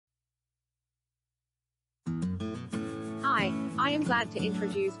I am glad to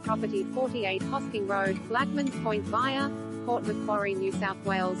introduce property 48 Hosking Road, Blackmans Point via Port Macquarie, New South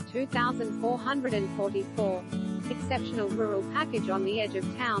Wales 2444. Exceptional rural package on the edge of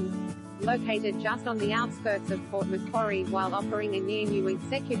town. Located just on the outskirts of Port Macquarie while offering a near-new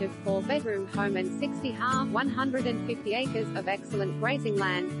executive 4-bedroom home and 60 ha 150 acres of excellent grazing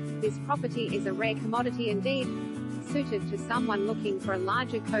land, this property is a rare commodity indeed. Suited to someone looking for a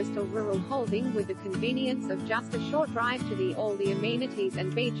larger coastal rural holding with the convenience of just a short drive to all the amenities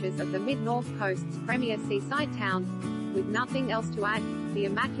and beaches of the mid-north coast's premier seaside town. With nothing else to add, the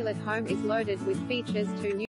immaculate home is loaded with features too new